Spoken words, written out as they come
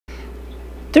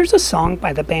There's a song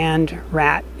by the band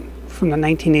Rat from the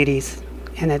 1980s,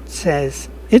 and it says,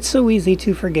 "It's so easy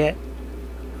to forget.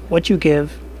 What you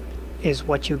give is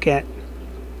what you get."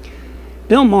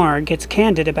 Bill Maher gets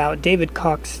candid about David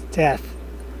Koch's death.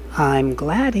 I'm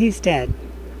glad he's dead.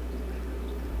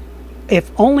 If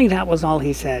only that was all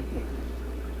he said.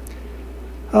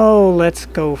 Oh, let's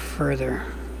go further.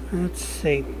 Let's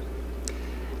see.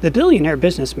 The billionaire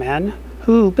businessman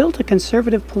who built a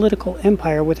conservative political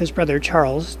empire with his brother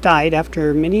Charles died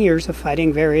after many years of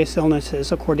fighting various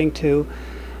illnesses, according to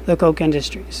the Koch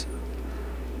Industries.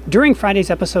 During Friday's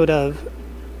episode of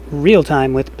Real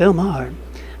Time with Bill Maher,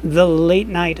 the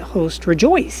late-night host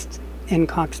rejoiced in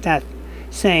Koch's death,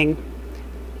 saying,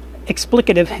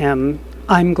 explicative hymn,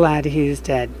 "I'm glad he's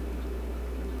dead."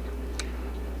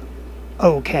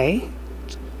 Okay.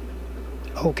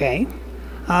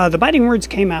 The biting words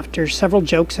came after several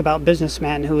jokes about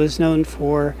businessman who is known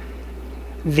for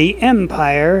the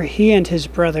empire he and his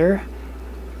brother,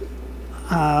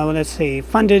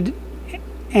 funded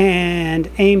and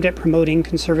aimed at promoting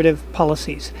conservative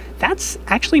policies. That's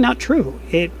actually not true.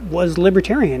 It was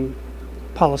libertarian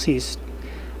policies.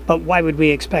 But why would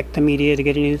we expect the media to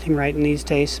get anything right in these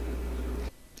days?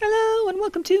 Hello, and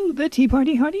welcome to the Tea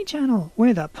Party Hardy channel,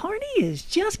 where the party is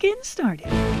just getting started.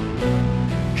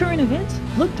 Current events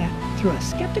looked at through a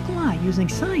skeptical eye using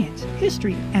science,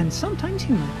 history, and sometimes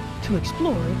humor to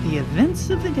explore the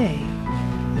events of the day.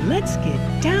 Let's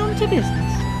get down to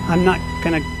business. I'm not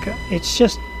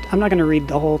gonna read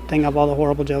the whole thing of all the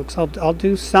horrible jokes. I'll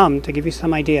do some to give you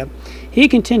some idea. He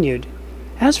continued,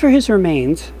 as for his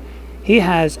remains, he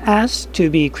has asked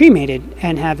to be cremated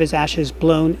and have his ashes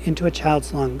blown into a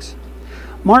child's lungs.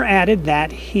 Maher added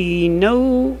that he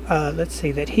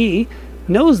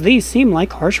knows these seem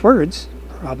like harsh words,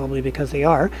 probably because they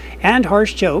are, and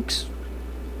harsh jokes,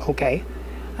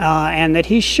 and that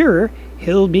he's sure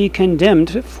he'll be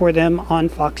condemned for them on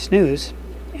Fox News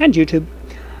and YouTube.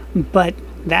 But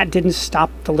that didn't stop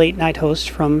the late night host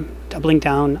from doubling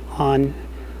down on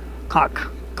Koch,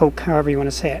 however you want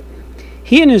to say it.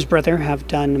 He and his brother have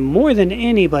done more than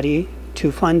anybody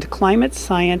to fund climate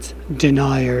science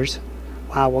deniers.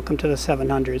 Wow, welcome to the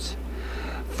 700s.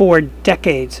 For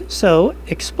decades. So,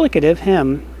 explicative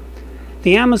hymn.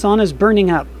 The Amazon is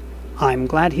burning up. I'm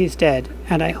glad he's dead,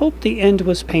 and I hope the end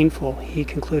was painful, he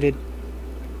concluded.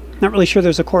 Not really sure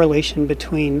there's a correlation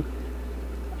between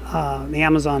the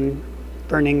Amazon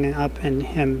burning up and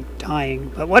him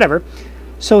dying, but whatever.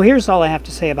 So here's all I have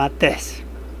to say about this.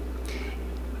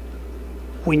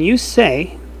 When you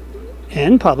say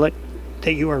in public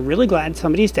that you are really glad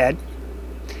somebody's dead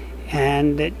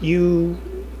and that you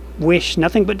wish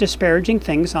nothing but disparaging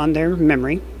things on their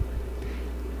memory,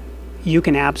 you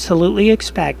can absolutely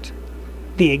expect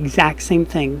the exact same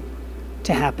thing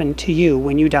to happen to you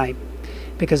when you die.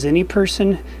 Because any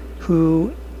person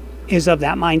who is of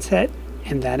that mindset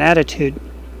and that attitude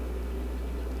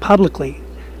publicly,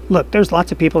 look, there's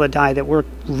lots of people that die that we're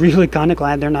really kind of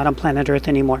glad they're not on planet Earth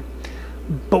anymore.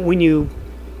 But when you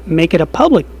make it a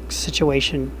public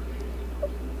situation,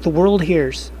 the world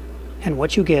hears, and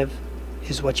what you give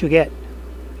is what you get.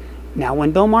 Now,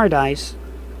 when Bill Maher dies,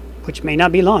 which may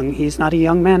not be long, he's not a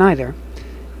young man either,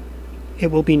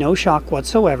 it will be no shock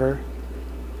whatsoever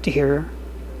to hear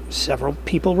several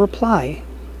people reply,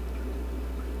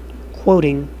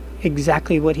 quoting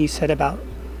exactly what he said about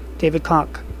David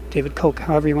Koch,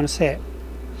 however you want to say it.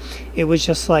 It was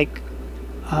just like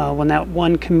when that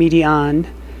one comedian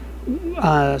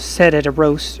said at a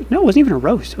roast, no, it wasn't even a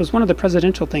roast, it was one of the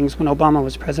presidential things when Obama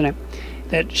was president,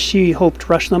 that she hoped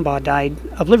Rush Limbaugh died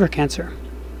of liver cancer.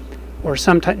 Or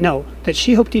that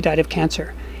she hoped he died of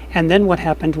cancer. And then what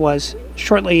happened was,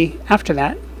 shortly after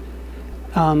that,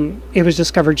 it was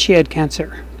discovered she had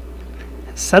cancer.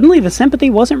 Suddenly the sympathy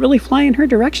wasn't really flying her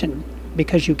direction,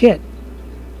 because you get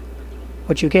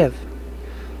what you give.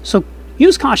 So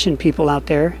use caution, people out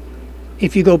there.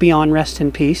 If you go beyond rest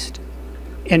in peace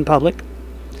in public,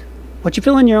 what you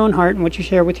feel in your own heart and what you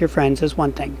share with your friends is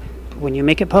one thing. But when you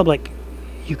make it public,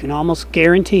 you can almost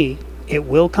guarantee it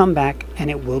will come back and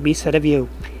it will be said of you.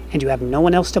 And you have no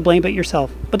one else to blame but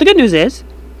yourself. But the good news is,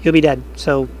 you'll be dead.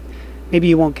 So maybe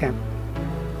you won't care.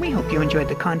 We hope you enjoyed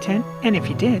the content. And if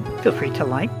you did, feel free to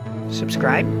like,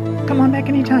 subscribe, come on back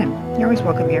anytime. You're always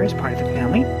welcome here as part of the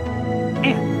family.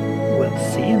 And we'll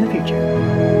see you in the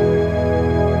future.